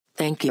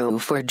Thank you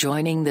for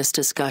joining this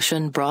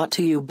discussion brought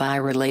to you by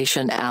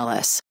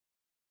Relational.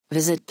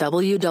 Visit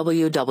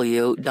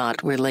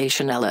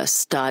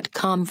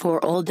www.relational.com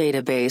for all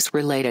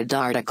database-related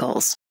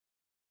articles.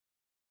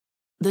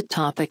 The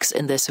topics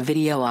in this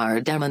video are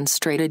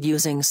demonstrated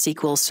using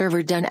SQL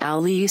Server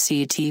Denali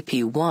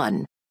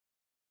CTP1.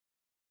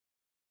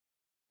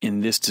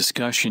 In this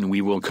discussion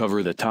we will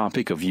cover the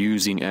topic of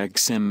using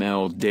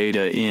XML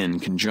data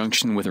in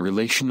conjunction with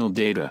relational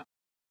data.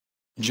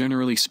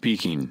 Generally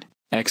speaking,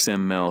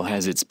 XML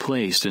has its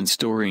place in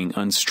storing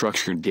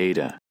unstructured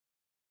data.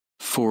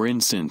 For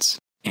instance,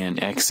 an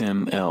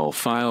XML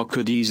file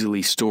could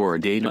easily store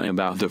data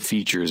about the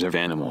features of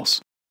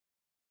animals.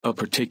 A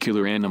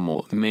particular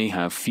animal may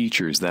have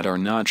features that are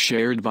not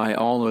shared by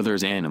all other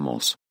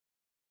animals.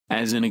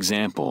 As an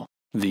example,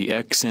 the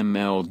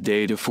XML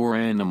data for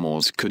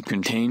animals could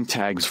contain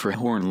tags for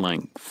horn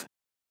length.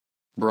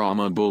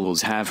 Brahma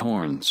bulls have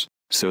horns,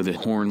 so the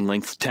horn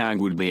length tag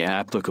would be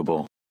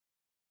applicable.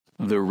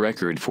 The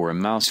record for a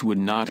mouse would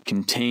not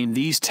contain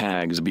these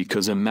tags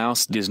because a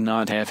mouse does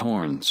not have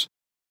horns.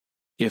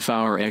 If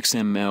our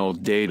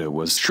XML data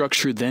was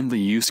structured, then the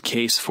use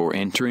case for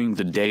entering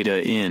the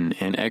data in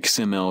an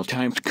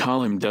XML-typed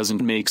column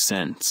doesn't make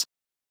sense.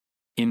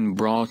 In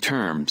broad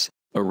terms,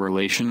 a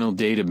relational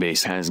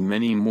database has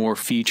many more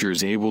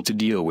features able to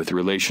deal with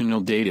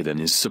relational data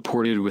than is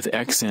supported with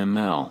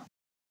XML.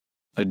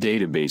 A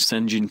database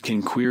engine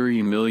can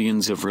query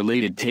millions of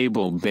related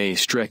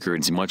table-based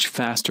records much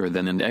faster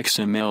than an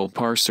XML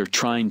parser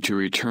trying to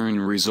return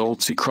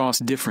results across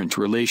different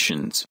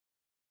relations.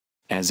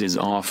 As is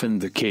often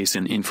the case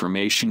in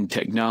information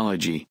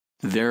technology,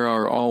 there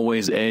are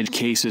always edge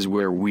cases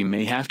where we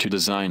may have to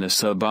design a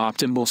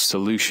suboptimal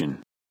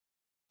solution.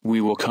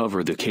 We will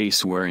cover the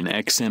case where an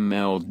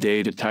XML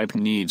data type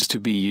needs to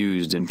be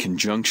used in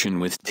conjunction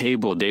with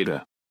table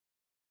data.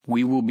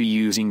 We will be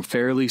using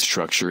fairly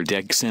structured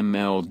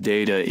XML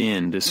data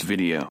in this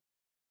video.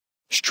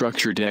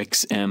 Structured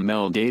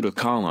XML data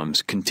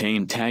columns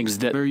contain tags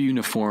that are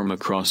uniform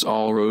across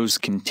all rows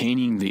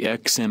containing the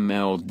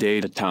XML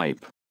data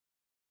type.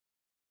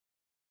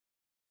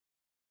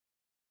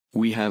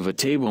 We have a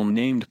table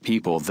named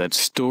people that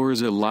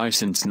stores a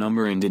license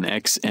number and an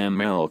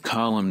XML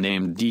column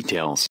named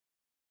details.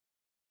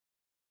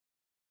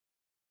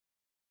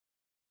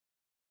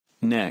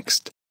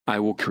 Next, I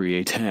will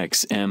create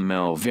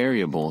XML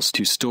variables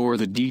to store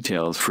the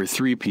details for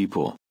 3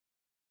 people.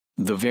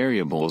 The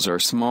variables are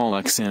small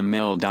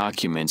XML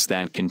documents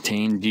that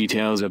contain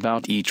details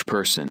about each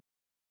person.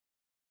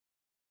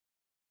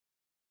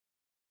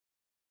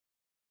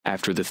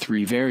 After the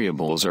 3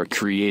 variables are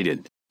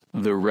created,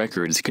 the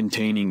records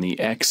containing the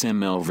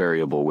XML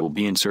variable will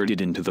be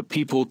inserted into the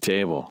people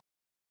table.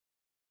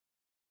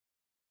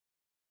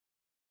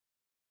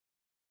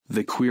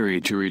 The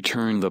query to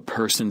return the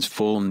person's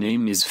full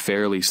name is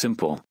fairly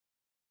simple.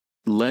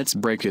 Let's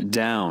break it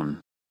down.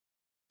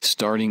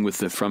 Starting with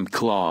the from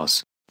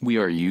clause, we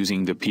are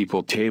using the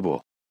people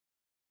table.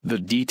 The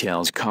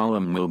details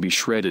column will be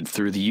shredded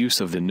through the use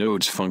of the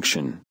nodes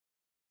function.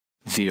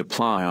 The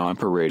apply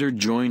operator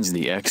joins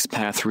the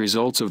XPath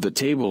results of the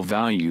table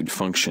valued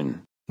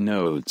function,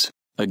 nodes,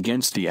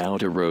 against the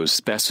outer rows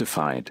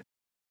specified.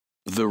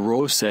 The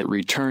row set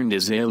returned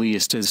is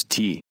aliased as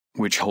T,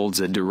 which holds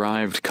a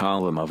derived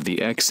column of the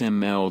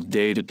XML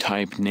data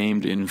type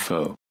named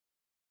info.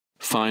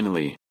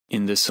 Finally,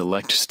 in the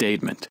select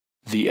statement,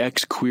 the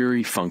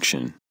xQuery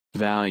function,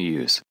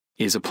 values,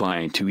 is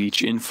applied to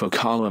each info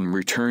column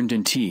returned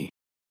in T.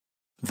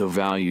 The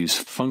values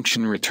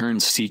function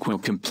returns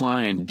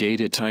SQL-compliant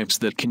data types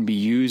that can be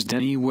used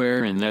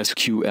anywhere an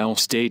SQL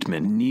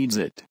statement needs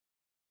it.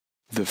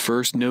 The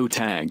first node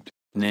tagged,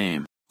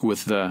 name,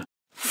 with the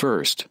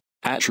first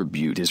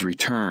attribute is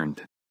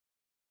returned.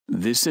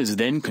 This is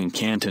then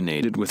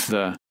concatenated with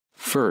the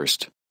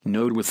first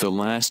node with the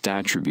last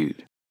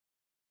attribute.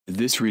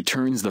 This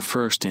returns the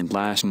first and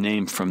last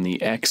name from the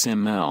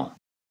XML.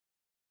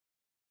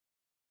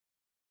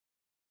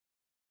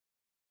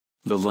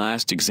 The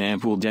last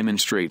example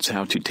demonstrates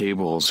how 2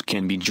 tables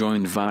can be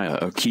joined via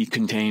a key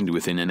contained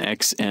within an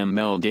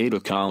XML data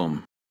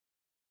column.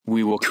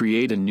 We will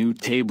create a new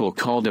table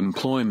called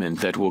employment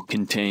that will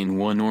contain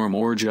 1 or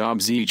more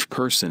jobs each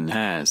person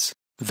has.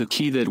 The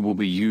key that will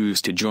be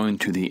used to join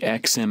to the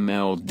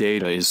XML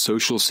data is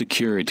Social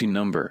Security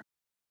number.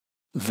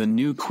 The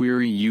new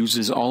query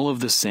uses all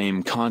of the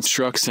same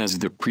constructs as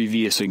the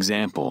previous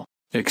example,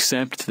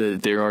 except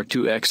that there are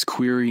 2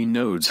 xQuery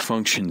nodes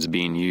functions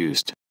being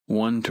used,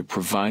 one to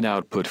provide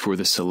output for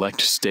the select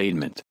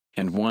statement,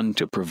 and one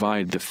to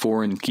provide the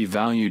foreign key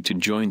value to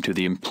join to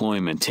the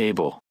employment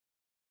table.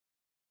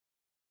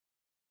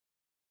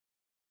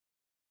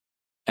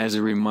 As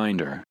a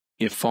reminder,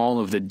 if all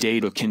of the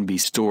data can be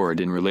stored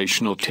in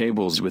relational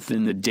tables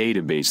within the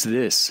database,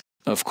 this,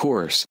 of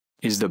course,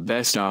 is the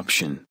best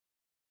option.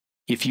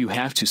 If you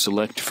have to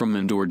select from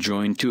and or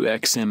join to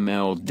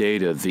XML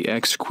data, the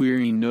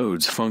xQuery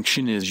nodes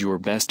function is your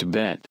best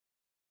bet.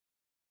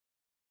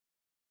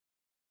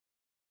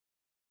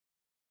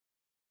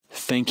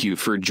 Thank you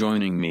for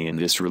joining me in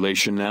this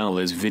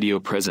Relational's video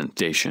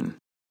presentation.